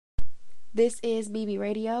This is BB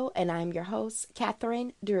Radio, and I'm your host,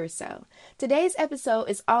 Catherine Durso. Today's episode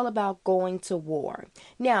is all about going to war.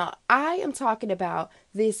 Now, I am talking about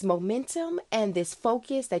this momentum and this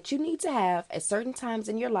focus that you need to have at certain times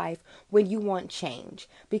in your life when you want change.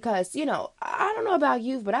 Because, I don't know about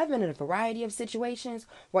you, but I've been in a variety of situations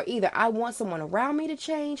where either I want someone around me to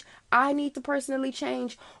change, I need to personally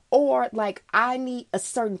change, or like I need a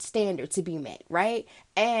certain standard to be met, right?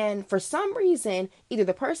 And for some reason, either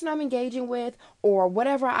the person I'm engaging with or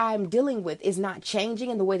whatever I'm dealing with is not changing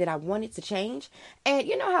in the way that I want it to change. And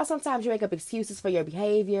you know how sometimes you make up excuses for your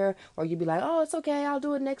behavior, or you be like, oh, it's okay, I'll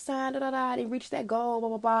do it next time, da da da, I didn't reach that goal, blah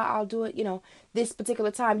blah blah, I'll do it, this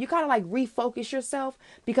particular time. You kind of like refocus yourself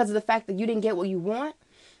because of the fact that you didn't get what you want.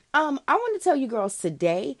 I want to tell you girls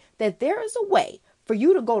today that there is a way for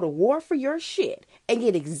you to go to war for your shit and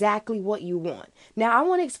get exactly what you want. Now, I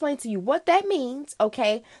want to explain to you what that means,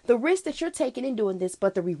 okay? The risk that you're taking in doing this,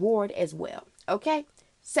 but the reward as well, okay?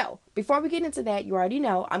 So, before we get into that, you already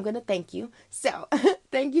know I'm going to thank you. So,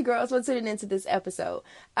 thank you girls for tuning into this episode.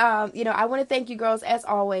 I want to thank you girls as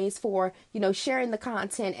always for, sharing the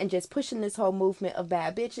content and just pushing this whole movement of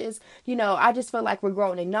bad bitches. I just feel like we're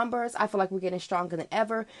growing in numbers. I feel like we're getting stronger than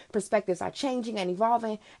ever. Perspectives are changing and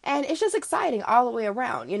evolving, and it's just exciting all the way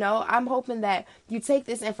around. I'm hoping that you take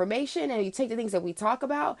this information and you take the things that we talk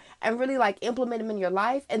about and really like implement them in your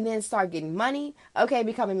life and then start getting money, okay,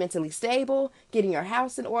 becoming mentally stable, getting your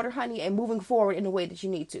house in order, honey, and moving forward in the way that you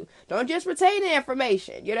need to. Don't just retain the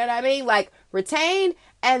information. You know what I mean? Like retain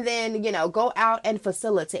and then, go out and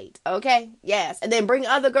facilitate. Okay? Yes. And then bring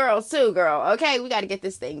other girls too, girl. Okay? We got to get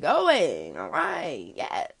this thing going. All right.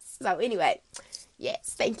 Yes. So anyway,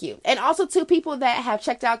 yes, thank you. And also to people that have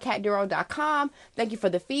checked out catduro.com, thank you for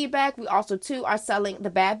the feedback. We also too are selling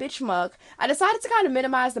the Bad Bitch mug. I decided to kind of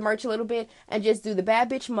minimize the merch a little bit and just do the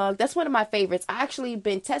Bad Bitch mug. That's one of my favorites. I actually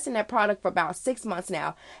been testing that product for about 6 months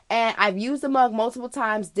now, and I've used the mug multiple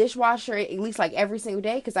times, dishwasher at least like every single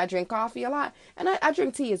day because I drink coffee a lot, and I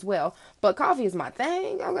drink tea as well, but coffee is my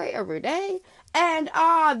thing, okay, every day. And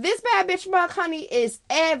this Bad Bitch mug, honey, is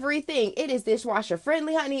everything. It is dishwasher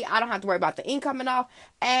friendly, honey. I don't have to worry about the ink coming off,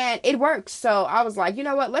 and it works. So I was like, you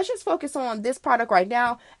know what? Let's just focus on this product right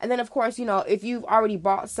now. And then, of course, if you've already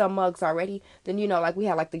bought some mugs already, then like we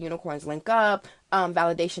had like the unicorns link up,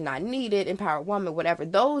 validation not needed, empowered woman, whatever.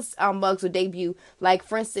 Those mugs will debut, like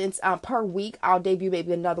for instance, per week I'll debut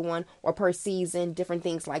maybe another one, or per season, different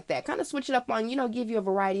things like that. Kind of switch it up on, give you a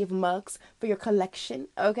variety of mugs for your collection.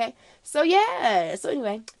 Okay, so yeah. So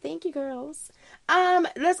anyway, thank you, girls.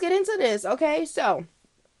 Let's get into this. Okay, so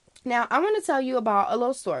now, I want to tell you about a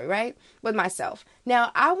little story, right, with myself.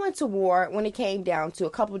 Now, I went to war when it came down to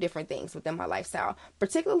a couple of different things within my lifestyle.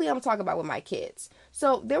 Particularly, I'm talking about with my kids.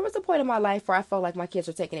 So, there was a point in my life where I felt like my kids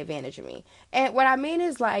were taking advantage of me. And what I mean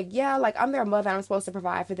is, like, yeah, like, I'm their mother. I'm supposed to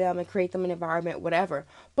provide for them and create them an environment, whatever.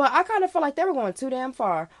 But I kind of felt like they were going too damn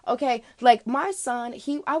far, okay? Like, my son,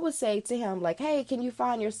 I would say to him, like, hey, can you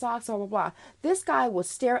find your socks, blah, blah, blah. This guy would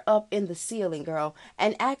stare up in the ceiling, girl,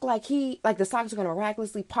 and act like the socks are going to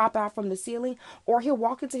miraculously pop out from the ceiling, or he'll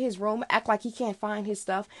walk into his room, act like he can't find his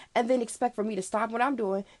stuff, and then expect for me to stop what I'm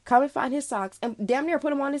doing, come and find his socks, and damn near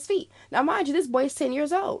put him on his feet. Now, mind you, this boy is 10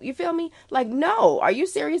 years old. You feel me? Like, no, are you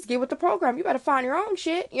serious? Get with the program. You better find your own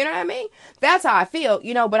shit. You know what I mean? That's how I feel,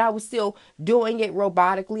 but I was still doing it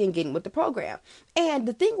robotically and getting with the program. And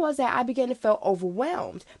the thing was that I began to feel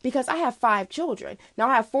overwhelmed because I have 5 children. Now,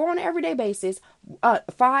 I have 4 on an everyday basis.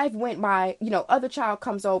 5 when my, other child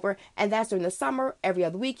comes over, and that's during the summer, every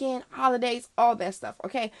other weekend, holidays, all that stuff,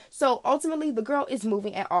 okay? So, ultimately, the girl is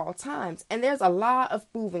moving at all times, and there's a lot of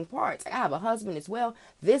moving parts. I have a husband as well.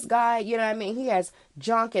 This guy, you know what I mean? He has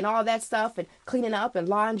junk and all that stuff, and cleaning up and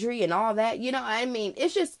laundry and all that, you know what I mean?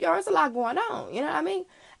 It's just, there's a lot going on, you know what I mean?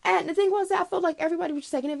 And the thing was that I felt like everybody was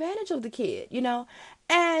just taking advantage of the kid,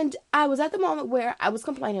 And I was at the moment where I was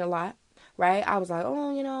complaining a lot, right? I was like,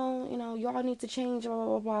 oh, y'all need to change,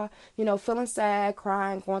 blah, blah, blah, feeling sad,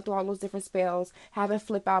 crying, going through all those different spells, having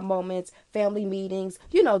flip out moments, family meetings,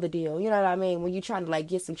 you know the deal, you know what I mean? When you're trying to like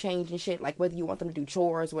get some change and shit, like whether you want them to do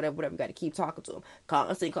chores, whatever, you got to keep talking to them.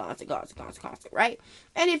 Constant, right?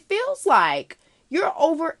 And it feels like you're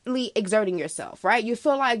overly exerting yourself, right? You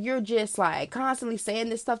feel like you're just like constantly saying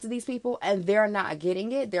this stuff to these people and they're not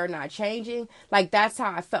getting it. They're not changing. Like, that's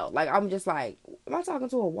how I felt. Like, I'm just like, am I talking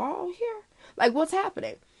to a wall here? Like, what's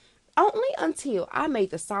happening? Only until I made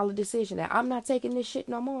the solid decision that I'm not taking this shit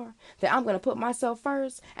no more, that I'm going to put myself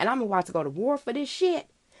first and I'm about to go to war for this shit.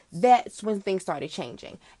 That's when things started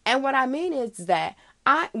changing. And what I mean is that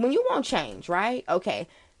when you want change, right? Okay,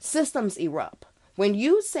 systems erupt. When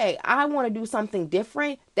you say, I want to do something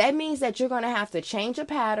different, that means that you're going to have to change a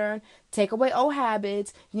pattern, take away old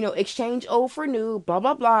habits, exchange old for new, blah,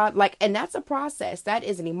 blah, blah. Like, and that's a process. That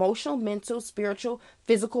is an emotional, mental, spiritual,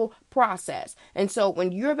 physical process. And so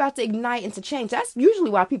when you're about to ignite into change, that's usually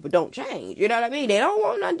why people don't change. You know what I mean? They don't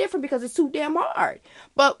want nothing different because it's too damn hard.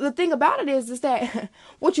 But the thing about it is that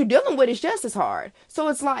what you're dealing with is just as hard. So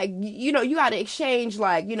it's like, you got to exchange,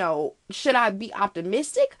 like, should I be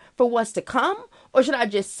optimistic for what's to come? Or should I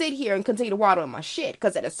just sit here and continue to waddle in my shit?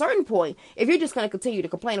 Because at a certain point, if you're just going to continue to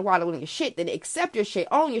complain and waddle in your shit, then accept your shit,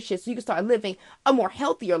 own your shit, so you can start living a more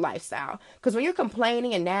healthier lifestyle. Because when you're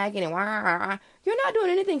complaining and nagging and you're not doing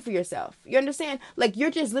anything for yourself. You understand? Like,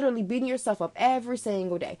 you're just literally beating yourself up every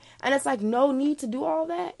single day. And it's like, no need to do all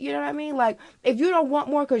that. You know what I mean? Like, if you don't want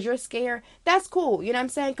more because you're scared, that's cool. You know what I'm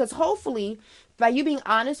saying? Because hopefully, by you being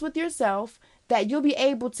honest with yourself, that you'll be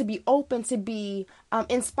able to be open to be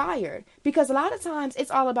inspired, because a lot of times it's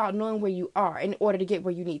all about knowing where you are in order to get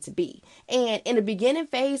where you need to be. And in the beginning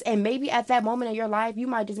phase, and maybe at that moment in your life, you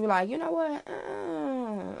might just be like, you know what,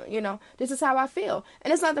 this is how I feel, and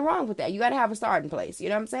there's nothing wrong with that. You got to have a starting place. You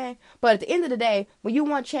know what I'm saying? But at the end of the day, when you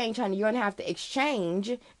want change, honey, you're gonna have to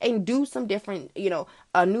exchange and do some different,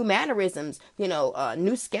 new mannerisms,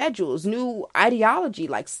 new schedules, new ideology.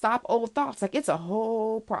 Like, stop old thoughts. Like, it's a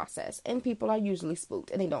whole process, and people are usually spooked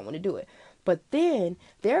and they don't want to do it. But then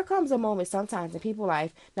there comes a moment sometimes in people's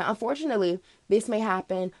life. Now, unfortunately, this may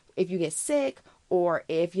happen if you get sick, or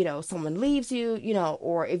if, someone leaves you,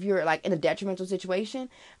 or if you're like in a detrimental situation.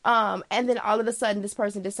 And then all of a sudden this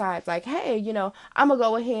person decides like, hey, I'm gonna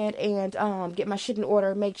go ahead and get my shit in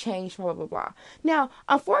order, make change, blah, blah, blah, blah. Now,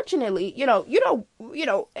 unfortunately,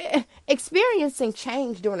 experiencing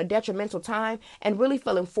change during a detrimental time and really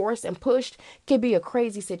feeling forced and pushed can be a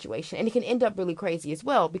crazy situation. And it can end up really crazy as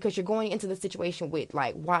well, because you're going into the situation with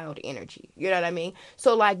like wild energy. You know what I mean?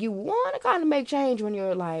 So like, you want to kind of make change when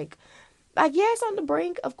you're like, yeah, it's on the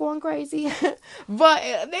brink of going crazy, but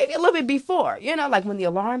maybe a little bit before, like when the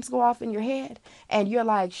alarms go off in your head and you're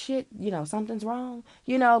like, shit, something's wrong,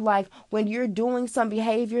 like when you're doing some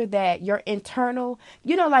behavior that your internal,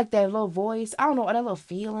 like that little voice, I don't know, or that little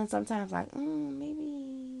feeling sometimes, like,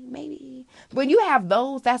 maybe. When you have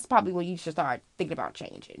those, that's probably when you should start thinking about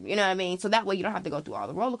changing, you know what I mean? So that way you don't have to go through all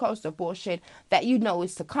the roller coaster bullshit that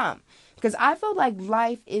is to come. Because I feel like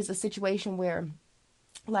life is a situation where,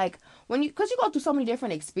 like, because you go through so many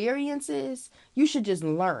different experiences, you should just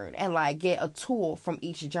learn and like get a tool from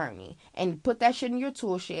each journey and put that shit in your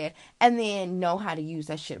tool shed, and then know how to use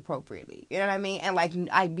that shit appropriately. You know what I mean? And like,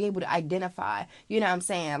 I'd be able to identify,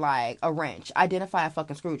 like a wrench, identify a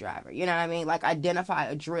fucking screwdriver. You know what I mean? Like, identify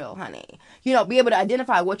a drill, honey. Be able to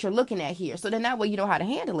identify what you're looking at here. So then that way you know how to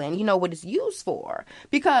handle it and you know what it's used for.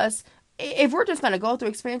 Because if we're just going to go through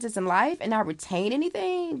experiences in life and not retain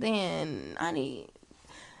anything, then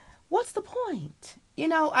what's the point?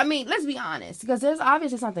 I mean, let's be honest, because there's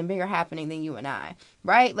obviously something bigger happening than you and I,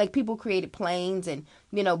 right? Like, people created planes and,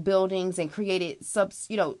 buildings and created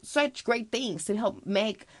such great things to help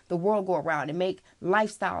make the world go around and make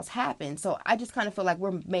lifestyles happen. So I just kind of feel like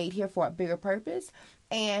we're made here for a bigger purpose.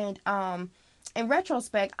 And in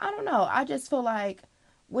retrospect, I don't know. I just feel like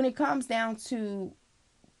when it comes down to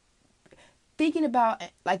thinking about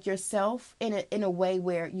like yourself in a way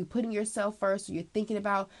where you putting yourself first, or you're thinking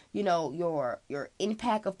about, your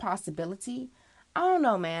impact of possibility. I don't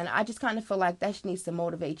know, man. I just kind of feel like that needs to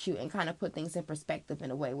motivate you and kind of put things in perspective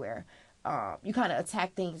in a way where you kind of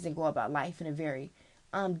attack things and go about life in a very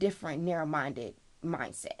different, narrow-minded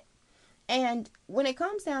mindset. And when it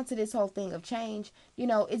comes down to this whole thing of change,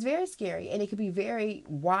 it's very scary and it could be very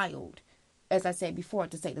wild, as I said before,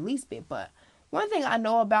 to say the least bit. But one thing I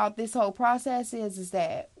know about this whole process is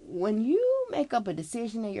that when you make up a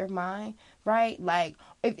decision in your mind, right? Like,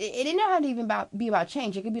 if it didn't have to even be about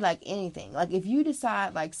change. It could be like anything. Like, if you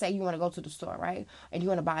decide, like, say you want to go to the store, right? And you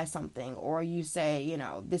want to buy something, or you say,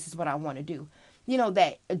 this is what I want to do.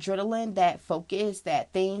 That adrenaline, that focus,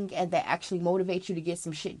 that thing, and that actually motivates you to get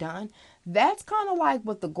some shit done. That's kind of like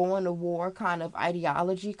what the going to war kind of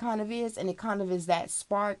ideology kind of is. And it kind of is that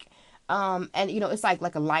spark. And, it's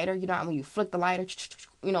like a lighter, when you flick the lighter,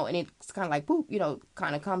 and it's kind of like, poop,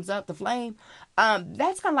 kind of comes up, the flame.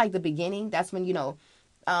 That's kind of like the beginning. That's when, you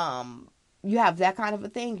have that kind of a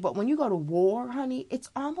thing. But when you go to war, honey, it's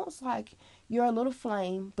almost like you're a little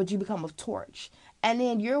flame, but you become a torch. And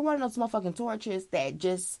then you're one of those motherfucking torches that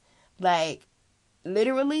just, like,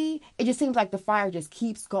 literally, it just seems like the fire just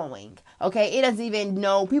keeps going. Okay, it doesn't even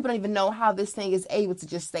know, people don't even know how this thing is able to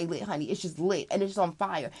just stay lit, honey. It's just lit and it's just on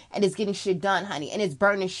fire and it's getting shit done, honey, and it's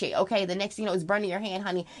burning shit. Okay, the next thing you know, it's burning your hand,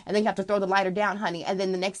 honey, and then you have to throw the lighter down, honey, and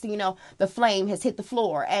then the next thing you know, the flame has hit the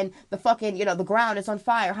floor and the fucking, the ground is on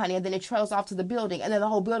fire, honey, and then it trails off to the building and then the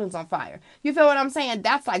whole building's on fire. You feel what I'm saying?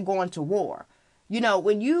 That's like going to war.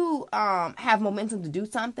 When you have momentum to do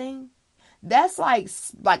something, that's like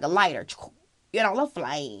a lighter, a little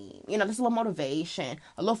flame, just a little motivation,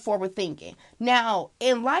 a little forward thinking. Now,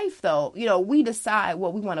 in life, though, we decide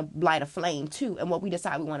what we want to light a flame to and what we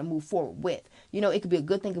decide we want to move forward with. It could be a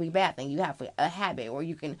good thing, it could be a bad thing. You have a habit, or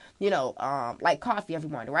you can, like coffee every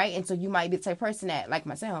morning, right? And so you might be the type of person that, like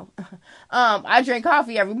myself, I drink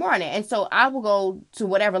coffee every morning. And so I will go to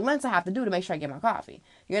whatever lengths I have to do to make sure I get my coffee.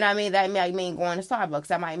 You know what I mean? That might mean going to Starbucks.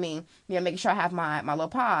 That might mean, making sure I have my little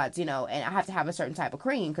pods, and I have to have a certain type of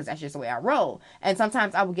cream because that's just the way I roll. And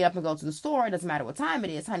sometimes I will get up and go to the store. It doesn't matter what time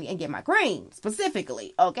it is, honey, and get my cream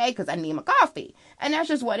specifically, okay? Because I need my coffee. And that's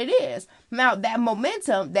just what it is. Now, that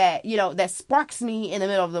momentum that, that sparks me in the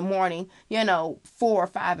middle of the morning, 4 or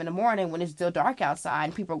 5 in the morning when it's still dark outside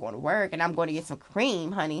and people are going to work and I'm going to get some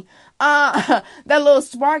cream, honey. That little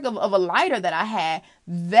spark of a lighter that I had,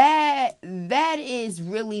 that is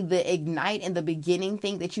really the ignite and the beginning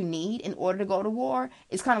thing that you need in order to go to war.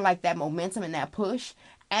 It's kind of like that momentum and that push.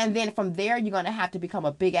 And then from there, you're going to have to become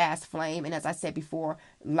a big ass flame. And as I said before,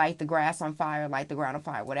 light the grass on fire, light the ground on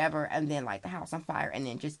fire, whatever. And then light the house on fire. And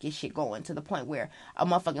then just get shit going to the point where a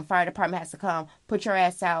motherfucking fire department has to come, put your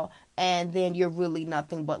ass out. And then you're really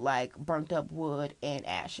nothing but like burnt up wood and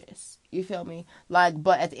ashes. You feel me?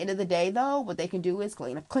 But at the end of the day, though, what they can do is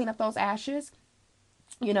clean up those ashes.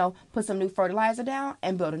 Put some new fertilizer down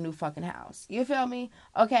and build a new fucking house. You feel me?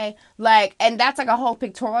 Okay. And that's like a whole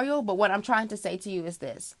pictorial. But what I'm trying to say to you is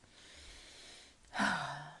this.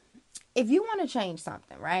 If you want to change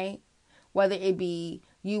something, right? Whether it be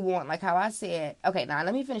you want, like how I said, okay, now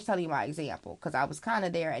let me finish telling you my example. Because I was kind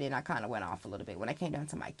of there and then I kind of went off a little bit when it came down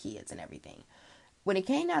to my kids and everything. When it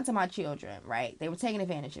came down to my children, right, they were taking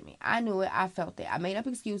advantage of me. I knew it. I felt it. I made up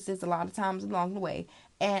excuses a lot of times along the way,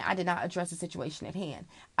 and I did not address the situation at hand.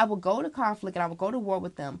 I would go to conflict and I would go to war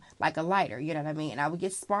with them like a lighter, you know what I mean? And I would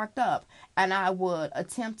get sparked up and I would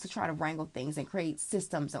attempt to try to wrangle things and create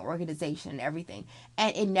systems and organization and everything.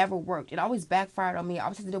 And it never worked. It always backfired on me. I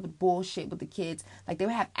always had to deal with bullshit with the kids. Like they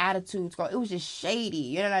would have attitudes, girl. It was just shady,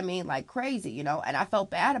 you know what I mean? Like crazy, and I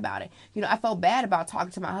felt bad about it. I felt bad about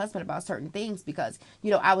talking to my husband about certain things because,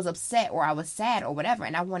 I was upset or I was sad or whatever.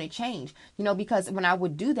 And I wanted change, because when I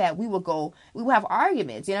would do that, we would have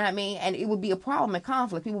arguments. You know what I mean? And it would be a problem and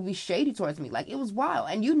conflict. People would be shady towards me. Like, it was wild.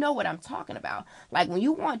 And you know what I'm talking about. Like, when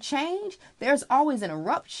you want change, there's always an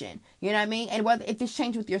eruption. You know what I mean? And if it's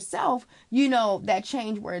change with yourself, that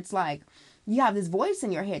change where it's like, you have this voice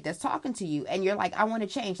in your head that's talking to you and you're like, I want to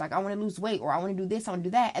change. Like, I want to lose weight, or I want to do this, I want to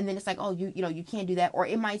do that. And then it's like, oh, you can't do that. Or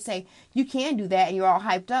it might say you can do that and you're all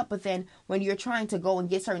hyped up. But then when you're trying to go and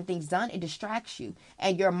get certain things done, it distracts you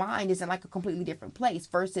and your mind is in like a completely different place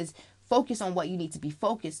versus focus on what you need to be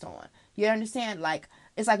focused on. You understand? Like,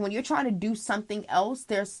 it's like when you're trying to do something else,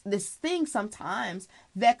 there's this thing sometimes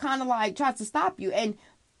that kind of like tries to stop you. And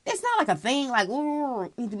it's not like a thing like, ooh,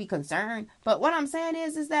 you need to be concerned. But what I'm saying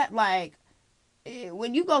is that like,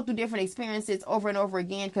 when you go through different experiences over and over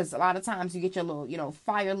again, because a lot of times you get your little,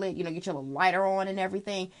 fire lit, get your little lighter on and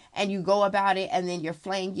everything, and you go about it, and then your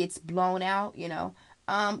flame gets blown out,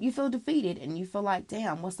 you feel defeated, and you feel like,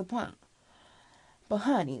 damn, what's the point? But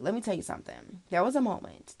honey, let me tell you something. There was a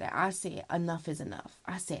moment that I said, enough is enough.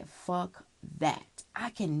 I said, fuck that. I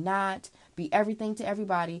cannot be everything to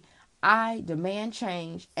everybody. I demand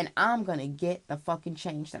change, and I'm going to get the fucking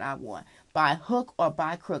change that I want by hook or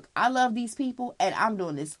by crook. I love these people, and I'm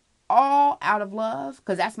doing this all out of love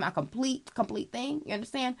because that's my complete thing. You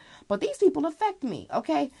understand? But these people affect me,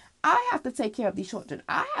 okay? I have to take care of these children.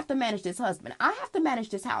 I have to manage this husband. I have to manage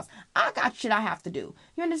this house. I got shit I have to do.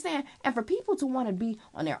 You understand? And for people to want to be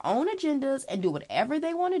on their own agendas and do whatever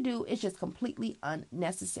they want to do, it's just completely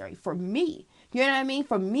unnecessary for me. You know what I mean?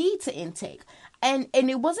 For me to intake. And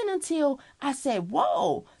it wasn't until I said,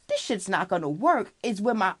 whoa, this shit's not going to work, is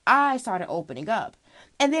when my eyes started opening up.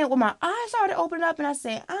 And then when my eyes started opening up and I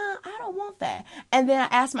said, I don't want that. And then I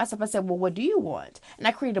asked myself, I said, well, what do you want? And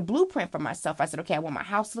I created a blueprint for myself. I said, okay, I want my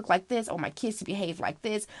house to look like this. I want my kids to behave like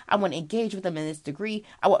this. I want to engage with them in this degree.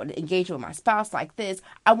 I want to engage with my spouse like this.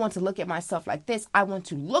 I want to look at myself like this. I want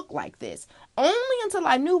to look like this. Only until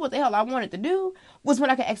I knew what the hell I wanted to do was when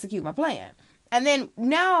I could execute my plan. And then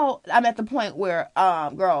now I'm at the point where,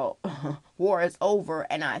 girl, war is over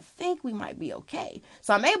and I think we might be okay.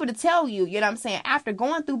 So I'm able to tell you, you know what I'm saying, after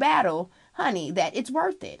going through battle, honey, that it's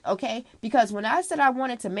worth it, okay? Because when I said I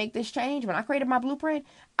wanted to make this change, when I created my blueprint,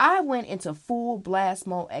 I went into full blast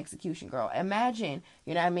mode execution, girl. Imagine,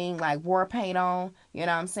 you know what I mean, like war paint on, you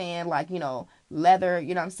know what I'm saying, like, you know, leather,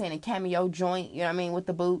 you know what I'm saying, and cameo joint, you know what I mean, with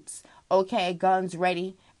the boots, okay, guns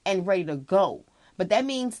ready and ready to go. But that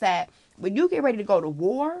means that when you get ready to go to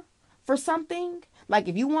war for something, like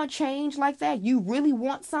if you want change like that, you really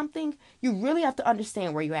want something, you really have to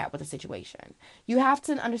understand where you're at with the situation. You have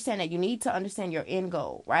to understand that you need to understand your end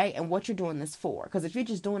goal, right? And what you're doing this for. Because if you're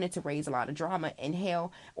just doing it to raise a lot of drama and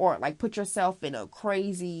hell, or like put yourself in a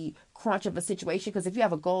crazy crunch of a situation, because if you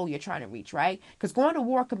have a goal you're trying to reach, right? Because going to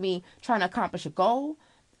war could mean trying to accomplish a goal,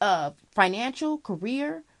 financial,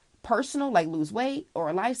 career, personal, like lose weight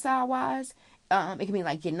or lifestyle wise. It can mean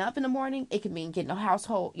like getting up in the morning. It could mean getting a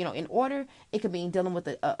household, you know, in order. It could mean dealing with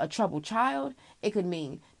a troubled child. It could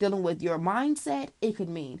mean dealing with your mindset. It could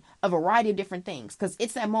mean a variety of different things, because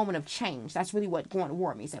it's that moment of change. That's really what going to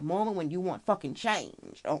war means. That moment when you want fucking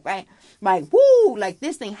change, okay? Like, woo, like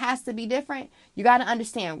this thing has to be different. You got to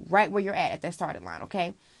understand right where you're at that starting line,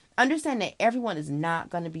 okay? Understand that everyone is not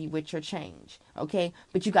going to be with your change, okay?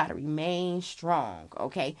 But you got to remain strong,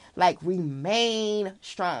 okay? Like, remain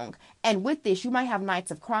strong. And with this, you might have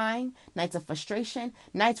nights of crying, nights of frustration,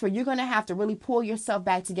 nights where you're going to have to really pull yourself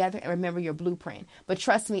back together and remember your blueprint. But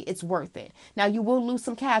trust me, it's worth it. Now, you will lose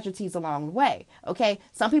some casualties along the way, okay?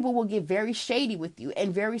 Some people will get very shady with you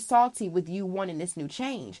and very salty with you wanting this new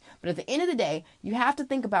change. But at the end of the day, you have to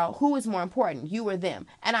think about who is more important, you or them.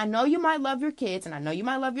 And I know you might love your kids, and I know you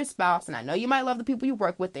might love your spouse, and I know you might love the people you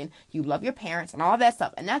work with, and you love your parents and all that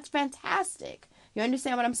stuff. And that's fantastic. You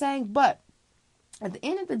understand what I'm saying? But at the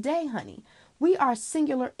end of the day, honey, we are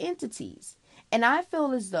singular entities. And I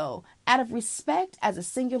feel as though, out of respect as a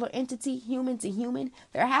singular entity, human to human,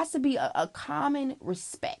 there has to be a common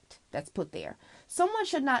respect that's put there. Someone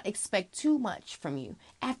should not expect too much from you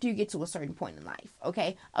after you get to a certain point in life,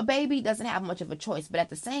 okay? A baby doesn't have much of a choice, but at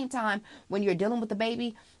the same time, when you're dealing with a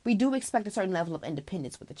baby, we do expect a certain level of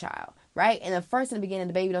independence with the child, right? And at first, in the beginning,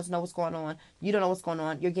 the baby doesn't know what's going on. You don't know what's going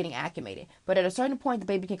on. You're getting acclimated. But at a certain point, the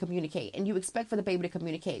baby can communicate, and you expect for the baby to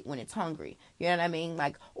communicate when it's hungry. You know what I mean?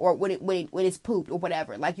 Like, or when it's pooped or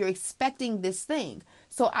whatever. Like, you're expecting this thing.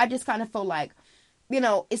 So I just kind of feel like, you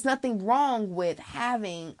know, it's nothing wrong with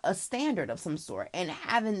having a standard of some sort and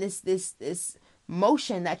having this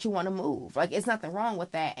motion that you want to move. Like, it's nothing wrong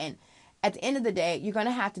with that. And at the end of the day, you're going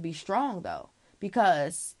to have to be strong, though,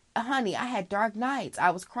 because, honey, I had dark nights.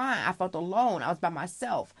 I was crying. I felt alone. I was by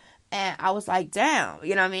myself. And I was like, damn,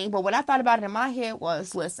 you know what I mean? But what I thought about it in my head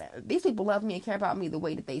was, listen, these people love me and care about me the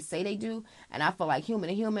way that they say they do. And I feel like human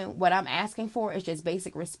to human, what I'm asking for is just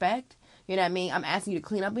basic respect. You know what I mean? I'm asking you to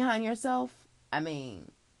clean up behind yourself. I mean,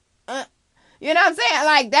 you know what I'm saying?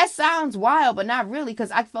 Like, that sounds wild, but not really, because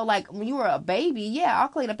I feel like when you were a baby, yeah, I'll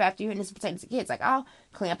clean up after you, and this pertains to kids. Like, I'll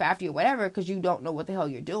clean up after you, whatever, because you don't know what the hell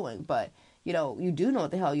you're doing. But, you know, you do know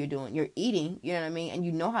what the hell you're doing. You're eating, you know what I mean? And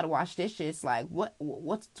you know how to wash dishes. Like,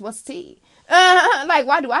 what's tea? Like,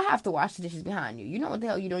 why do I have to wash the dishes behind you? You know what the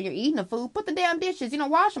hell you're doing. You're eating the food. Put the damn dishes,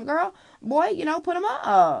 wash them, girl. Boy, put them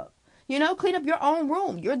up. Clean up your own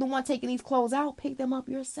room. You're the one taking these clothes out. Pick them up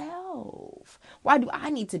yourself. Why do I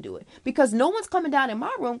need to do it? Because no one's coming down in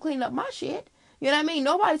my room cleaning up my shit. You know what I mean?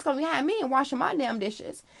 Nobody's coming behind me and washing my damn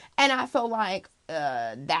dishes. And I feel like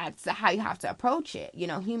that's how you have to approach it.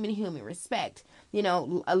 Human to human respect.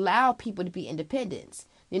 Allow people to be independent.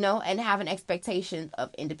 And have an expectation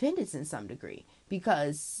of independence in some degree.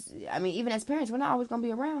 Because, even as parents, we're not always going to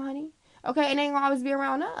be around, honey. Okay? And they ain't going to always be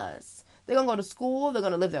around us. They're going to go to school. They're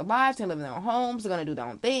going to live their lives. They're going to live in their own homes. They're going to do their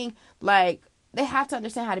own thing. Like, they have to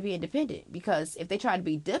understand how to be independent. Because if they try to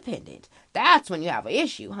be dependent, that's when you have an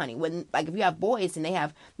issue, honey. When, like, if you have boys and they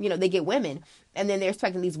have, they get women. And then they're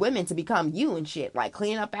expecting these women to become you and shit. Like,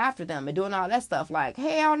 cleaning up after them and doing all that stuff. Like,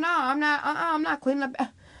 hell no, I'm not cleaning up.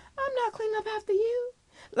 I'm not cleaning up after you.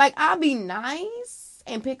 Like, I'll be nice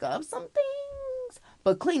and pick up some things.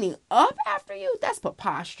 But cleaning up after you, that's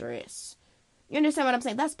preposterous. You understand what I'm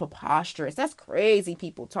saying? That's preposterous. That's crazy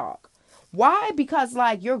people talk. Why? Because,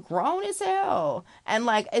 like, you're grown as hell. And,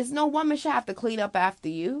 like, it's no woman should have to clean up after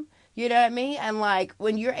you. You know what I mean? And, like,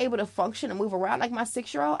 when you're able to function and move around, like my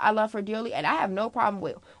 6-year-old, I love her dearly. And I have no problem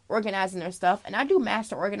with organizing her stuff. And I do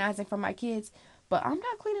master organizing for my kids. But I'm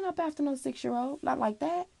not cleaning up after no 6-year-old. Not like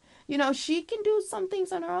that. She can do some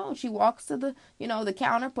things on her own. She walks to the, the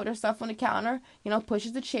counter, put her stuff on the counter,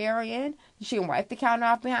 pushes the chair in. She can wipe the counter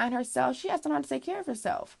off behind herself. She has to know how to take care of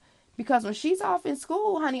herself. Because when she's off in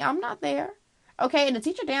school, honey, I'm not there. Okay, and the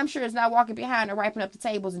teacher damn sure is not walking behind her, wiping up the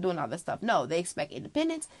tables and doing all that stuff. No, they expect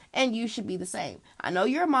independence, and you should be the same. I know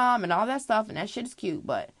you're a mom and all that stuff, and that shit is cute,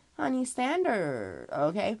 but honey, standard,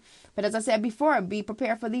 okay? But as I said before, be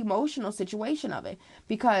prepared for the emotional situation of it,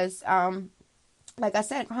 because like I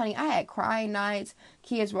said, honey, I had crying nights,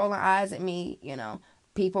 kids rolling eyes at me,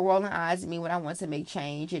 people rolling eyes at me when I want to make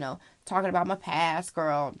change, talking about my past,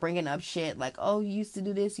 girl, bringing up shit like, oh, you used to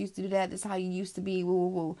do this, used to do that, this is how you used to be, woo, woo,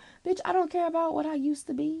 woo. Bitch, I don't care about what I used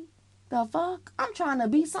to be. The fuck? I'm trying to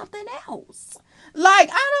be something else. Like,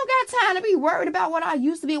 I don't got time to be worried about what I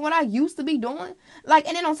used to be, what I used to be doing. Like,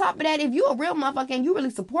 and then on top of that, if you a real motherfucker and you really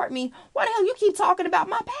support me, why the hell you keep talking about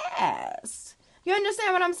my past? You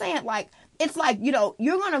understand what I'm saying? Like, it's like, you're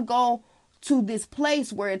going to go to this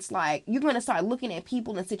place where it's like, you're going to start looking at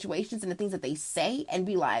people and situations and the things that they say and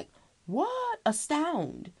be like, what?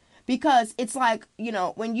 Astound. Because it's like,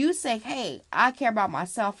 when you say, hey, I care about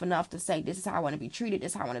myself enough to say, this is how I want to be treated,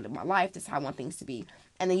 this is how I want to live my life, this is how I want things to be.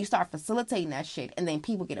 And then you start facilitating that shit, and then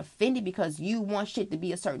people get offended because you want shit to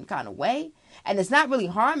be a certain kind of way. And it's not really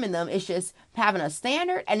harming them, it's just having a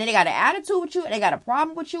standard. And then they got an attitude with you, and they got a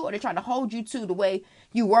problem with you, or they're trying to hold you to the way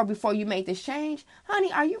you were before you made this change.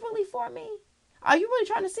 Honey, are you really for me? Are you really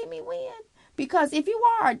trying to see me win? Because if you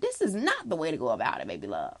are, this is not the way to go about it, baby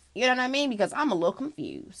love. You know what I mean? Because I'm a little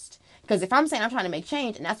confused. Because if I'm saying I'm trying to make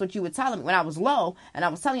change, and that's what you were telling me when I was low, and I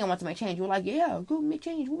was telling you I want to make change, you were like, yeah, go make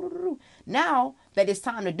change. Now that it's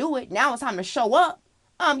time to do it, now it's time to show up,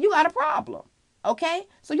 you got a problem. Okay?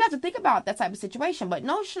 So you have to think about that type of situation. But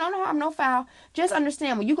no harm, no foul. Just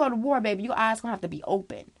understand, when you go to war, baby, your eyes going to have to be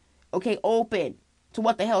open. Okay? Open to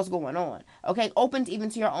what the hell's going on. Okay? Open even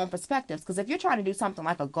to your own perspectives. Because if you're trying to do something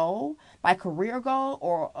like a goal, like career goal,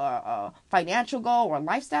 or a financial goal, or a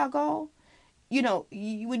lifestyle goal,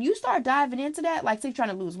 when you start diving into that, like say you're trying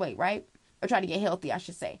to lose weight, right? Or trying to get healthy, I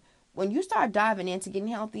should say. When you start diving into getting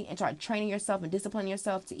healthy and start training yourself and disciplining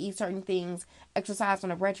yourself to eat certain things, exercise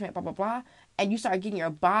on a regimen, blah, blah, blah, and you start getting your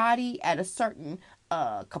body at a certain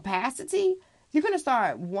capacity, you're going to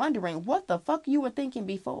start wondering what the fuck you were thinking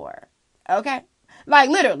before. Okay? Like,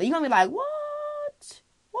 literally, you're going to be like, what?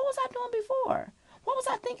 What was I doing before? What was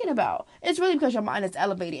I thinking about? It's really because your mind is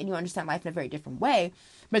elevated and you understand life in a very different way.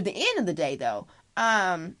 But at the end of the day, though,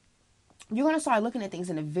 you're going to start looking at things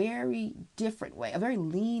in a very different way, a very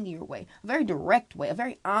linear way, a very direct way, a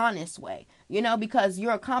very honest way, because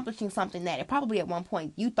you're accomplishing something that probably at one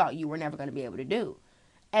point you thought you were never going to be able to do.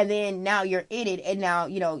 And then now you're in it, and now,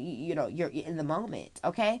 you're in the moment,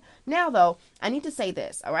 okay? Now, though, I need to say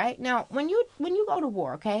this, all right? Now, when you go to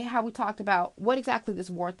war, okay, how we talked about what exactly this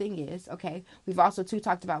war thing is, okay? We've also, too,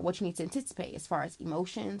 talked about what you need to anticipate as far as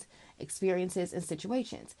emotions, experiences, and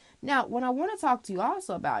situations. Now, what I want to talk to you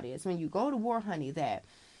also about is when you go to war, honey, that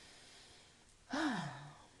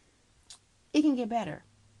it can get better.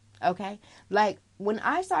 Okay? Like, when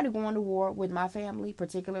I started going to war with my family,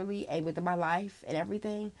 particularly, and with my life and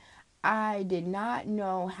everything, I did not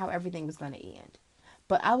know how everything was going to end.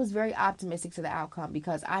 But I was very optimistic to the outcome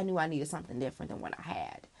because I knew I needed something different than what I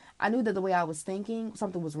had. I knew that the way I was thinking,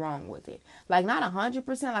 something was wrong with it. Like, not 100%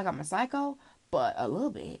 like I'm a psycho, but a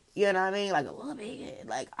little bit. You know what I mean? Like, a little bit.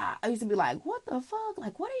 Like, I used to be like, what the fuck?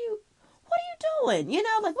 Like, what are you doing?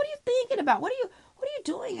 Like, what are you thinking about? What are you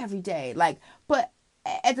doing every day? Like, but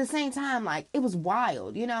at the same time, like, it was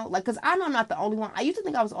wild, like, because I know I'm not the only one. I used to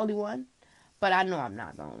think I was the only one, but I know I'm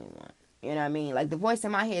not the only one. You know what I mean? Like, the voice in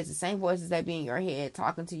my head is the same voices that be in your head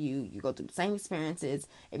talking to you. You go through the same experiences.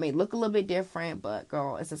 It may look a little bit different, but,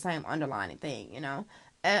 girl, it's the same underlying thing, And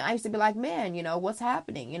I used to be like, man, what's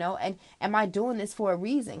happening, And am I doing this for a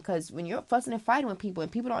reason? Because when you're fussing and fighting with people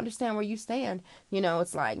and people don't understand where you stand,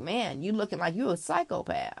 it's like, man, you looking like you're a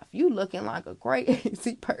psychopath. You looking like a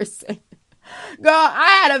crazy person. Girl,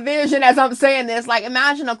 I had a vision as I'm saying this. Like,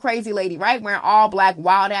 imagine a crazy lady, right? Wearing all black,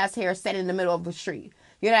 wild ass hair, sitting in the middle of the street.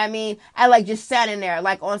 You know what I mean? And like just standing there,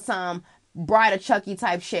 like on some Bride of Chucky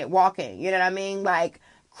type shit, walking. You know what I mean? Like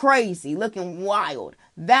crazy, looking wild.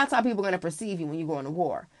 That's how people are going to perceive you when you go into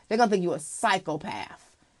war. They're going to think you're a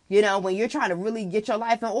psychopath. When you're trying to really get your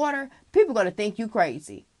life in order, people are going to think you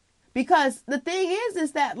crazy. Because the thing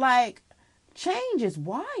is that like change is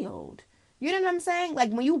wild. You know what I'm saying? Like,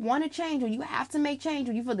 when you want to change, when you have to make change,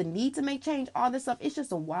 when you feel the need to make change, all this stuff, it's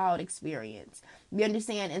just a wild experience. You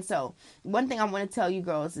understand? And so, one thing I want to tell you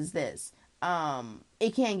girls is this.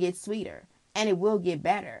 It can get sweeter, and it will get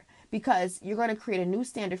better, because you're going to create a new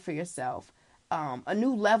standard for yourself, a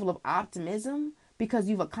new level of optimism, because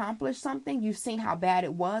you've accomplished something. You've seen how bad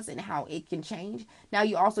it was and how it can change. Now,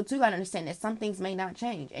 you also, too, got to understand that some things may not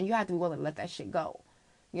change, and you have to be willing to let that shit go.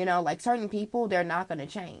 You know, like certain people, they're not going to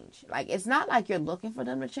change. Like, it's not like you're looking for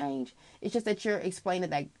them to change. It's just that you're explaining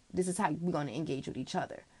that this is how we're going to engage with each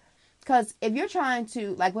other. Because if you're trying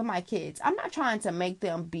to, like with my kids, I'm not trying to make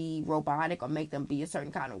them be robotic or make them be a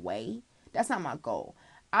certain kind of way. That's not my goal.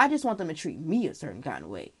 I just want them to treat me a certain kind of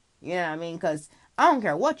way. You know what I mean? Because I don't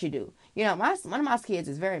care what you do. You know, one of my kids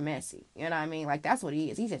is very messy. You know what I mean? Like, that's what he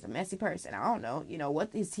is. He's just a messy person. I don't know. You know, what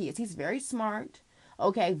is he is. He's very smart.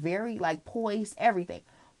 Okay, very, like, poised, everything.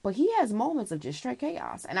 But he has moments of just straight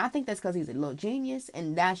chaos. And I think that's because he's a little genius.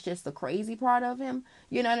 And that's just the crazy part of him.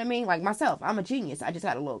 You know what I mean? Like myself, I'm a genius. I just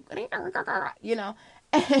got a little, you know.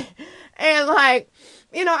 And like,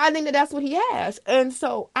 you know, I think that that's what he has. And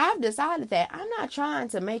so I've decided that I'm not trying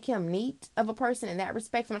to make him neat of a person in that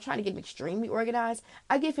respect. I'm not trying to get him extremely organized.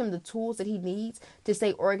 I give him the tools that he needs to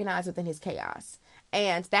stay organized within his chaos.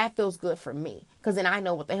 And that feels good for me because then I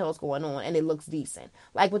know what the hell's going on and it looks decent.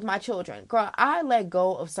 Like with my children, girl, I let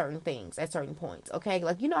go of certain things at certain points, okay?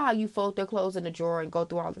 Like, you know how you fold their clothes in the drawer and go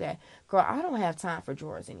through all of that? Girl, I don't have time for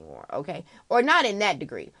drawers anymore, okay? Or not in that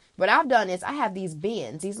degree. What I've done is I have these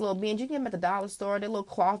bins, these little bins. You can get them at the dollar store, they're little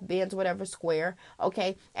cloth bins, whatever, square,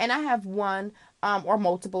 okay? And I have one or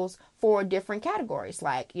multiples for different categories,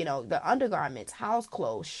 like, you know, the undergarments, house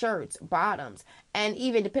clothes, shirts, bottoms, and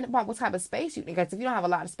even depending upon what type of space you need. Because if you don't have a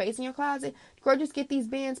lot of space in your closet, girl, just get these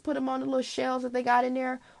bins, put them on the little shelves that they got in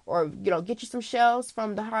there, or, you know, get you some shelves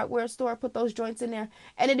from the hardware store, put those joints in there,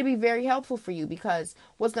 and it'll be very helpful for you. Because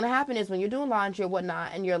what's going to happen is when you're doing laundry or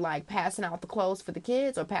whatnot, and you're like passing out the clothes for the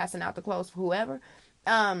kids or passing out the clothes for whoever,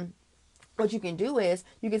 what you can do is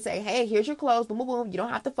you can say, hey, here's your clothes, boom, boom, boom. You don't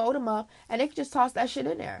have to fold them up, and they can just toss that shit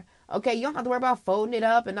in there. Okay, you don't have to worry about folding it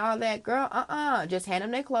up and all that, girl. Just hand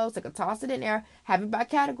them their clothes. They can toss it in there, have it by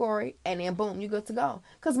category, and then boom, you're good to go.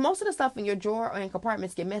 Because most of the stuff in your drawer or in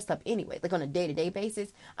compartments get messed up anyway, like on a day-to-day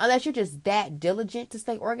basis, unless you're just that diligent to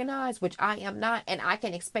stay organized, which I am not, and I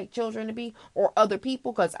can expect children to be or other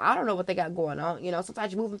people because I don't know what they got going on. You know,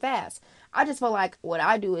 sometimes you're moving fast. I just feel like what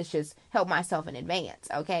I do is just help myself in advance,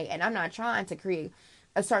 okay? And I'm not trying to create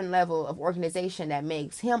a certain level of organization that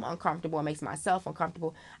makes him uncomfortable and makes myself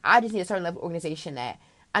uncomfortable. I just need a certain level of organization that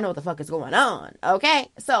I know what the fuck is going on,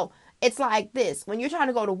 okay? So it's like this. When you're trying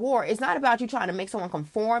to go to war, it's not about you trying to make someone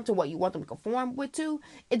conform to what you want them to conform with to.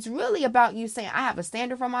 It's really about you saying, I have a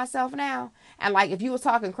standard for myself now. And like, if you was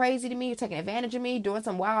talking crazy to me, you're taking advantage of me, doing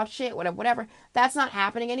some wild shit, whatever, that's not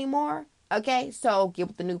happening anymore. Okay, so get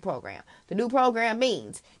with the new program. The new program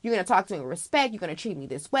means you're going to talk to me with respect. You're going to treat me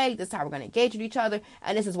this way. This is how we're going to engage with each other.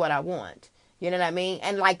 And this is what I want. You know what I mean?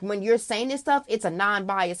 And like when you're saying this stuff, it's a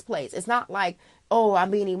non-biased place. It's not like, oh, I'm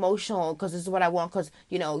being emotional because this is what I want because,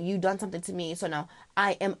 you know, you done something to me. So now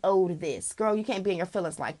I am owed this. Girl, you can't be in your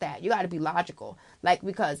feelings like that. You got to be logical. Like,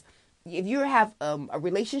 because if you have a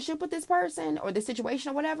relationship with this person or this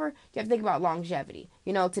situation or whatever, you have to think about longevity.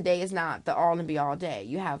 You know, today is not the all and be all day.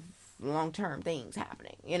 You have long-term things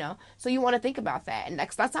happening, you know, so you want to think about that. And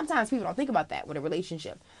like, sometimes people don't think about that with a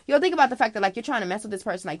relationship. You don't think about the fact that like you're trying to mess with this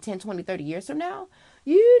person like 10, 20, 30 years from now.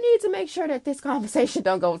 You need to make sure that this conversation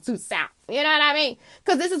don't go too south, you know what I mean?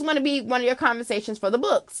 Because this is going to be one of your conversations for the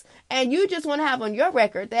books, and you just want to have on your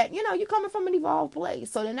record that, you know, you're coming from an evolved place.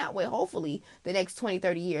 So then that way, hopefully the next 20,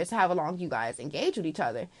 30 years, however long you guys engage with each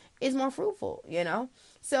other, is more fruitful, you know.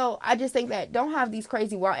 So I just think that don't have these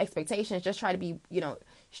crazy wild expectations. Just try to be, you know,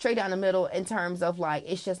 straight down the middle in terms of like,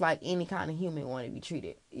 it's just like any kind of human want to be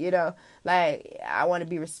treated, you know, like I want to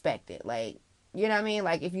be respected. Like, you know what I mean?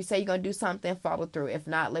 Like if you say you're going to do something, follow through. If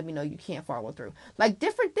not, let me know you can't follow through. Like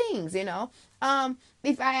different things, you know,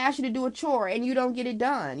 if I ask you to do a chore and you don't get it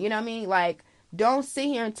done, you know what I mean? Like, don't sit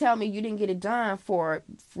here and tell me you didn't get it done for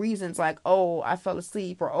reasons like, oh, I fell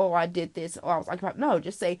asleep, or oh, I did this, or I was like, no,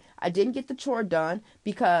 just say I didn't get the chore done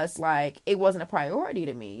because like it wasn't a priority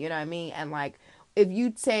to me, you know what I mean? And like, if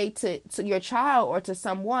you say to your child or to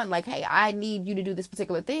someone like, hey, I need you to do this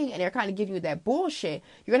particular thing, and they're kind of giving you that bullshit,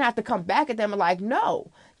 you're gonna have to come back at them and like,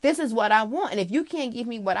 no, this is what I want, and if you can't give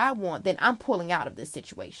me what I want, then I'm pulling out of this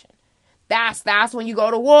situation. That's when you go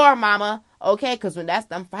to war, mama. Okay, because when that's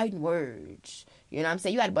them fighting words, you know what I'm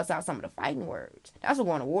saying? You got to bust out some of the fighting words. That's what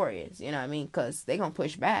going to war is, you know what I mean? Because they're going to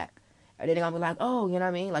push back. And then they're going to be like, oh, you know what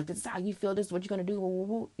I mean? Like, this is how you feel. This is what you're going to do. Woo, woo,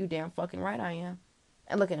 woo. You damn fucking right I am.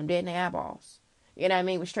 And look at them dead in their eyeballs. You know what I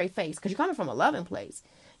mean? With straight face. Because you're coming from a loving place.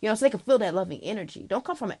 You know, so they can feel that loving energy. Don't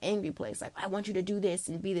come from an angry place. Like, I want you to do this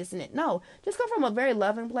and be this and that. No, just come from a very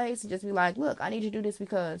loving place and just be like, look, I need you to do this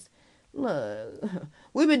because, look,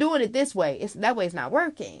 we've been doing it this way. That way it's not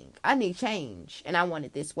working. I need change. And I want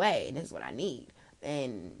it this way. And this is what I need.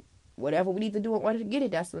 And whatever we need to do in order to get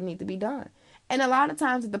it, that's what needs to be done. And a lot of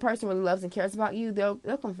times if the person really loves and cares about you, they'll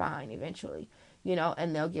come fine eventually.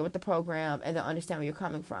 and they'll get with the program and they'll understand where you're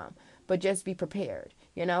coming from. But just be prepared,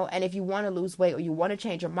 and if you want to lose weight or you want to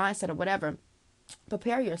change your mindset or whatever,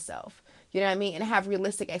 prepare yourself. You know what I mean? And have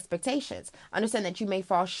realistic expectations. Understand that you may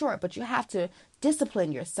fall short, but you have to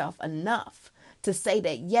discipline yourself enough to say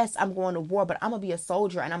that, yes, I'm going to war, but I'm going to be a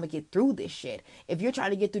soldier and I'm going to get through this shit. If you're trying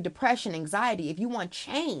to get through depression, anxiety, if you want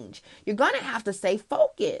change, you're going to have to stay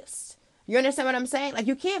focused. You understand what I'm saying? Like,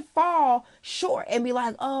 you can't fall short and be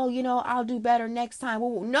like, oh, I'll do better next time.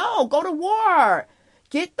 No, go to war.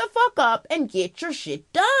 Get the fuck up and get your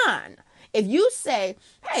shit done. If you say,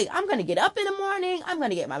 hey, I'm going to get up in the morning, I'm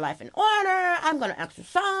going to get my life in order, I'm going to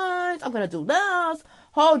exercise, I'm going to do this,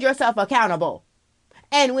 hold yourself accountable.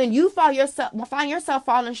 And when you find yourself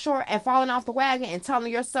falling short and falling off the wagon and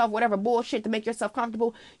telling yourself whatever bullshit to make yourself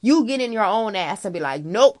comfortable, you get in your own ass and be like,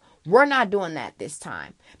 nope, we're not doing that this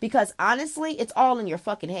time. Because honestly, it's all in your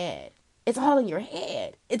fucking head. It's all in your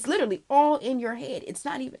head. It's literally all in your head. It's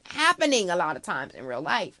not even happening a lot of times in real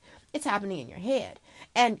life. It's happening in your head.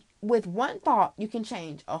 And with one thought, you can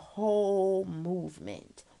change a whole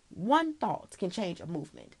movement. One thought can change a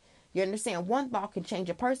movement. You understand? One thought can change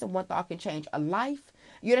a person. One thought can change a life.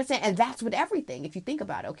 You understand? And that's with everything. If you think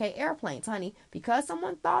about it, okay? Airplanes, honey, because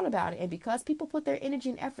someone thought about it and because people put their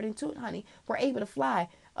energy and effort into it, honey, we're able to fly,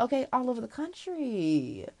 okay, all over the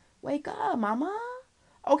country. Wake up, mama.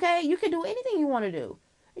 Okay? You can do anything you want to do.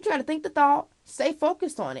 You try to think the thought, stay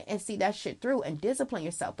focused on it, and see that shit through and discipline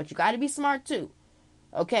yourself. But you got to be smart, too.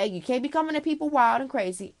 Okay? You can't be coming at people wild and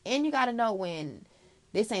crazy. And you got to know when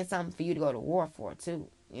this ain't something for you to go to war for, too.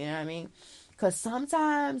 You know what I mean? Because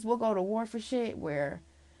sometimes we'll go to war for shit where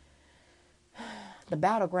the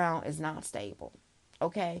battleground is not stable.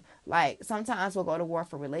 Okay? Like, sometimes we'll go to war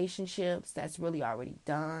for relationships that's really already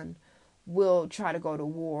done. We'll try to go to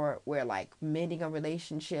war where, like, mending a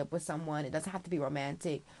relationship with someone, it doesn't have to be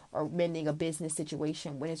romantic, or mending a business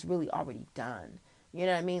situation when it's really already done. You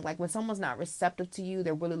know what I mean? Like, when someone's not receptive to you,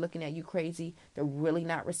 they're really looking at you crazy. They're really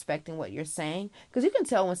not respecting what you're saying. Because you can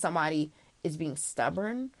tell when somebody is being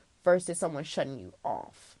stubborn versus someone shutting you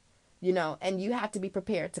off, and you have to be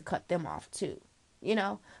prepared to cut them off too,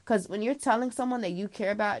 because when you're telling someone that you care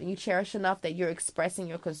about and you cherish enough that you're expressing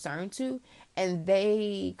your concern to, and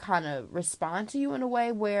they kind of respond to you in a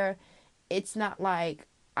way where it's not like,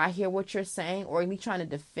 I hear what you're saying, or me trying to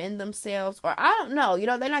defend themselves, or I don't know,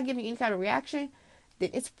 they're not giving you any kind of reaction, then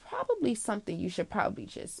it's probably something you should probably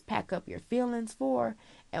just pack up your feelings for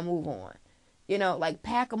and move on. Like,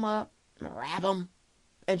 pack them up, wrap them,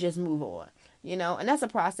 and just move on, and that's a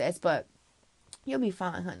process, but you'll be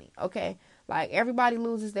fine, honey. Okay? Like, everybody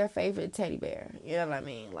loses their favorite teddy bear. You know what I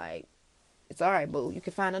mean? Like, it's all right, boo. You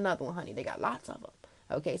can find another one, honey. They got lots of them.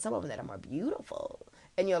 Okay? Some of them that are more beautiful.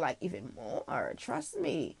 And you're like, even more. Trust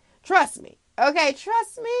me. Okay?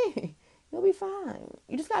 Trust me. You'll be fine.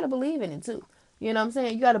 You just got to believe in it, too. You know what I'm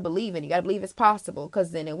saying? You got to believe in it. You got to believe it's possible,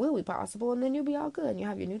 because then it will be possible, and then you'll be all good. And you'll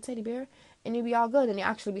have your new teddy bear, and you'll be all good. And you'll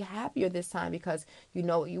actually be happier this time because you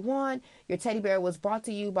know what you want. Your teddy bear was brought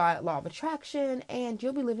to you by law of attraction, and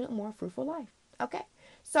you'll be living a more fruitful life. Okay?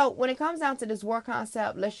 So when it comes down to this war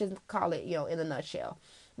concept, let's just call it, in a nutshell.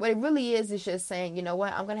 What it really is just saying, you know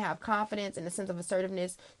what? I'm going to have confidence and a sense of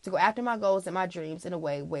assertiveness to go after my goals and my dreams in a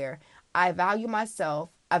way where I value myself,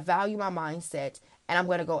 I value my mindset, and I'm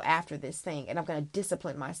going to go after this thing, and I'm going to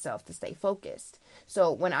discipline myself to stay focused.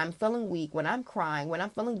 So when I'm feeling weak, when I'm crying, when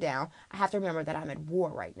I'm feeling down, I have to remember that I'm at war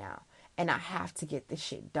right now, and I have to get this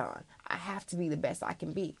shit done. I have to be the best I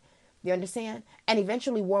can be. You understand? And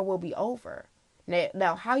eventually war will be over.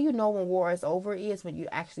 Now, how you know when war is over is when you're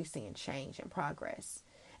actually seeing change and progress.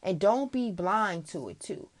 And don't be blind to it,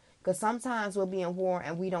 too. Because sometimes we'll be in war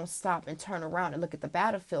and we don't stop and turn around and look at the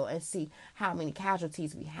battlefield and see how many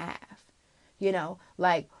casualties we have.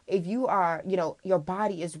 Like, if you are, your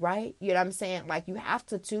body is right, you know what I'm saying? Like, you have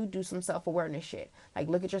to, too, do some self-awareness shit. Like,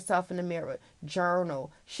 look at yourself in the mirror,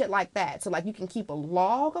 journal, shit like that. So, like, you can keep a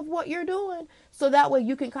log of what you're doing. So that way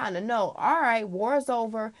you can kind of know, all right, war is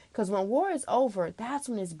over. Because when war is over, that's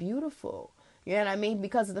when it's beautiful. You know what I mean?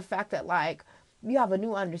 Because of the fact that, like, you have a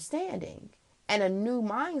new understanding and a new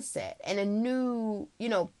mindset and a new,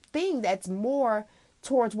 thing that's more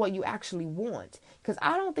towards what you actually want. Because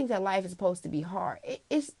I don't think that life is supposed to be hard.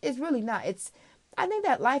 It's really not. I think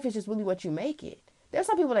that life is just really what you make it. There's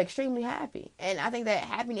some people that are extremely happy. And I think that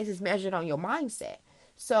happiness is measured on your mindset.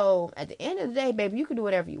 So at the end of the day, baby, you can do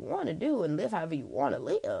whatever you want to do and live however you want to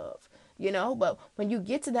live. But when you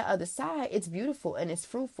get to the other side, it's beautiful and it's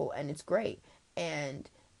fruitful and it's great. And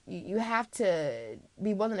you have to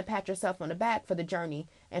be willing to pat yourself on the back for the journey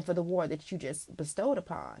and for the war that you just bestowed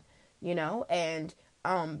upon, and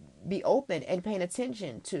be open and paying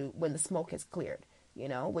attention to when the smoke has cleared.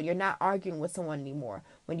 When you're not arguing with someone anymore,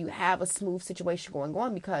 when you have a smooth situation going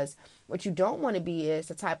on, because what you don't want to be is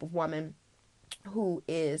the type of woman who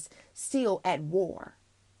is still at war.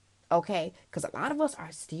 Okay, because a lot of us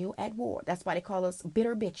are still at war. That's why they call us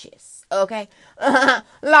bitter bitches. Okay,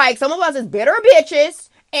 like some of us is bitter bitches,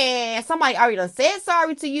 and somebody already done said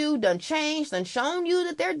sorry to you, done changed, done shown you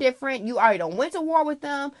that they're different. You already done went to war with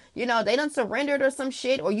them. They done surrendered or some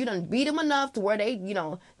shit, or you done beat them enough to where they,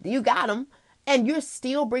 you got them. And you're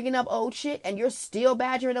still bringing up old shit, and you're still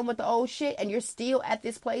badgering them with the old shit, and you're still at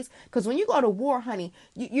this place. Because when you go to war, honey,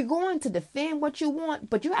 you're going to defend what you want,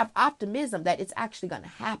 but you have optimism that it's actually going to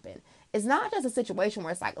happen. It's not just a situation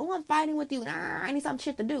where it's like, oh, I'm fighting with you, I need some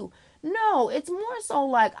shit to do. No, it's more so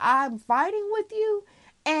like, I'm fighting with you,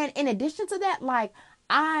 and in addition to that, like,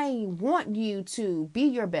 I want you to be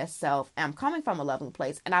your best self. I'm coming from a loving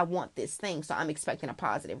place, and I want this thing, so I'm expecting a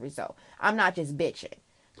positive result. I'm not just bitching.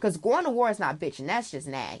 Because going to war is not bitching. That's just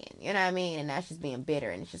nagging. You know what I mean? And that's just being bitter.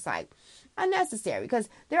 And it's just like unnecessary. Because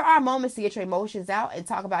there are moments to get your emotions out and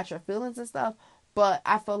talk about your feelings and stuff. But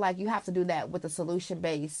I feel like you have to do that with a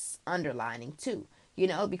solution-based underlining too.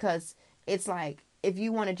 Because it's like if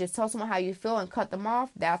you want to just tell someone how you feel and cut them off,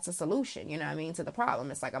 that's a solution. You know what I mean? To the problem.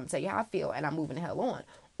 It's like, I'm going to tell you how I feel and I'm moving the hell on.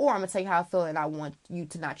 Or I'm going to tell you how I feel and I want you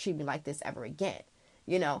to not treat me like this ever again.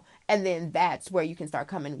 And then that's where you can start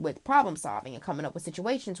coming with problem solving and coming up with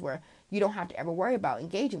situations where you don't have to ever worry about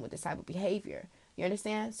engaging with this type of behavior. You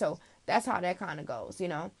understand? So that's how that kind of goes,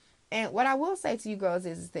 And what I will say to you girls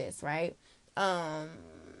is this, right?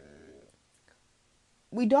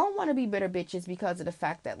 We don't want to be bitter bitches because of the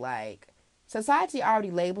fact that, like, society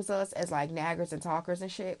already labels us as, like, naggers and talkers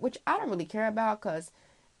and shit, which I don't really care about because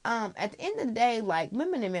at the end of the day, like,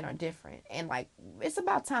 women and men are different. And, like, it's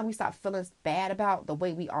about time we stop feeling bad about the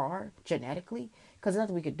way we are genetically. Because there's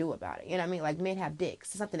nothing we could do about it. You know what I mean? Like, men have dicks.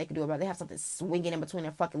 There's something they can do about it. They have something swinging in between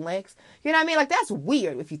their fucking legs. You know what I mean? Like, that's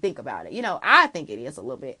weird if you think about it. I think it is a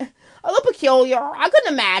little bit, a little peculiar. I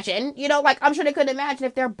couldn't imagine. Like, I'm sure they couldn't imagine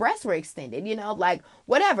if their breasts were extended. Like,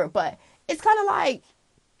 whatever. But it's kind of like,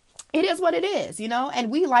 it is what it is, and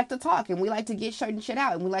we like to talk and we like to get certain shit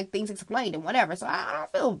out and we like things explained and whatever. So I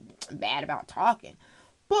don't feel bad about talking.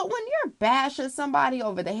 But when you're bashing somebody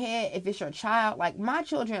over the head, if it's your child, like, my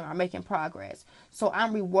children are making progress. So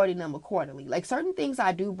I'm rewarding them accordingly. Like, certain things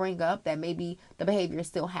I do bring up that maybe the behavior is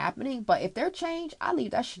still happening. But if they're changed, I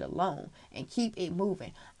leave that shit alone and keep it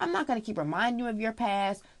moving. I'm not going to keep reminding you of your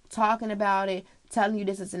past, talking about it, telling you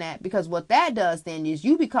this and that. Because what that does then is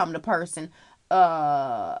you become the person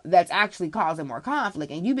that's actually causing more conflict,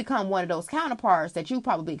 and you become one of those counterparts that you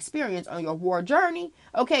probably experienced on your war journey.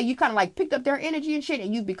 Okay, you kind of like picked up their energy and shit,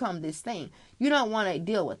 and you become this thing. You don't want to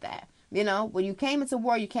deal with that. When you came into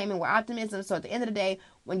war, you came in with optimism. So at the end of the day,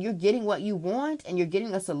 when you're getting what you want and you're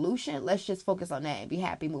getting a solution, let's just focus on that and be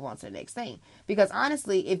happy, move on to the next thing. Because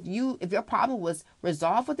honestly, if your problem was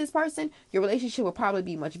resolved with this person, your relationship will probably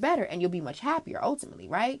be much better and you'll be much happier ultimately,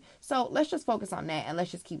 right? So let's just focus on that and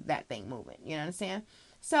let's just keep that thing moving. You know what I'm saying?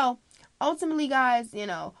 So ultimately, guys,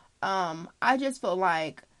 I just feel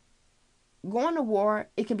like going to war,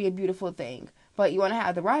 it can be a beautiful thing. But you want to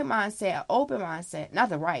have the right mindset, open mindset. Not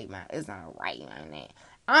the right mind. It's not a right mindset.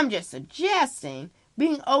 I'm just suggesting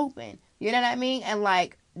being open. You know what I mean? And,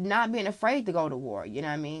 like, not being afraid to go to war. You know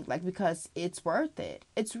what I mean? Like, because it's worth it.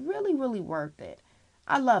 It's really, really worth it.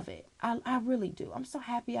 I love it. I really do. I'm so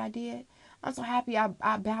happy I did. I'm so happy I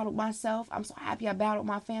battled myself. I'm so happy I battled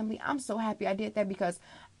my family. I'm so happy I did that because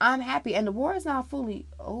I'm happy. And the war is not fully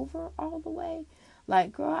over all the way.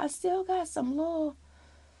 Like, girl, I still got some little...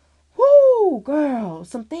 Whoo, girl,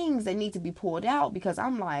 some things that need to be pulled out because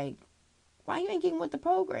I'm like, why you ain't getting with the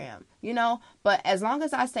program? But as long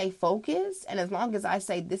as I stay focused and as long as I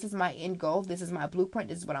say this is my end goal, this is my blueprint,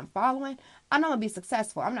 this is what I'm following, I know I'm going to be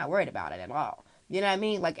successful. I'm not worried about it at all. You know what I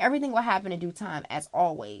mean? Like, everything will happen in due time as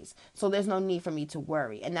always. So there's no need for me to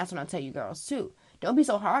worry. And that's what I tell you girls too. Don't be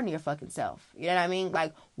so hard on your fucking self. You know what I mean?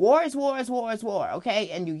 Like, war is war is war is war, okay?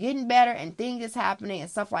 And you're getting better and things is happening and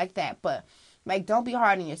stuff like that. But, like, don't be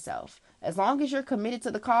hard on yourself. As long as you're committed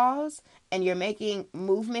to the cause and you're making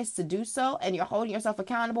movements to do so and you're holding yourself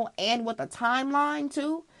accountable and with a timeline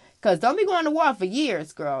too. Because don't be going to war for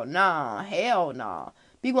years, girl. Nah, hell nah.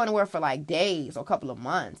 Be going to war for like days or a couple of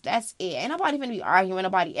months. That's it. Ain't nobody finna be arguing with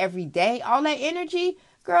nobody every day. All that energy,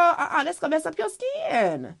 girl, that's going to mess up your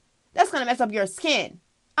skin. That's going to mess up your skin.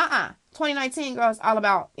 2019, girl, it's all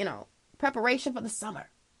about, preparation for the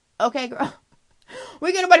summer. Okay, girl?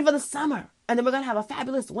 We're getting ready for the summer. And then we're going to have a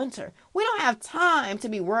fabulous winter. We don't have time to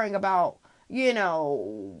be worrying about,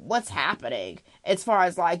 what's happening as far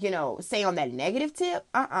as like, stay on that negative tip.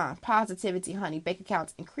 Positivity, honey. Bank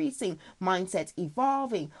accounts increasing, mindsets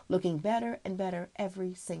evolving, looking better and better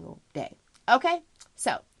every single day. Okay?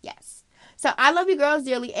 So, yes. So I love you girls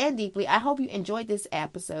dearly and deeply. I hope you enjoyed this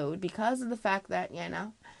episode because of the fact that,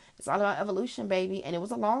 it's all about evolution, baby. And it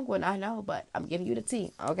was a long one, I know, but I'm giving you the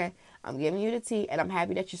tea, okay? I'm giving you the tea, and I'm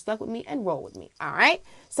happy that you stuck with me and roll with me, all right?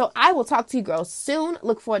 So I will talk to you girls soon.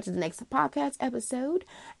 Look forward to the next podcast episode.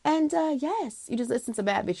 And yes, you just listened to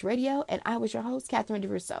Bad Bitch Radio, and I was your host, Catherine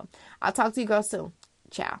DeRusso. I'll talk to you girls soon.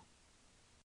 Ciao.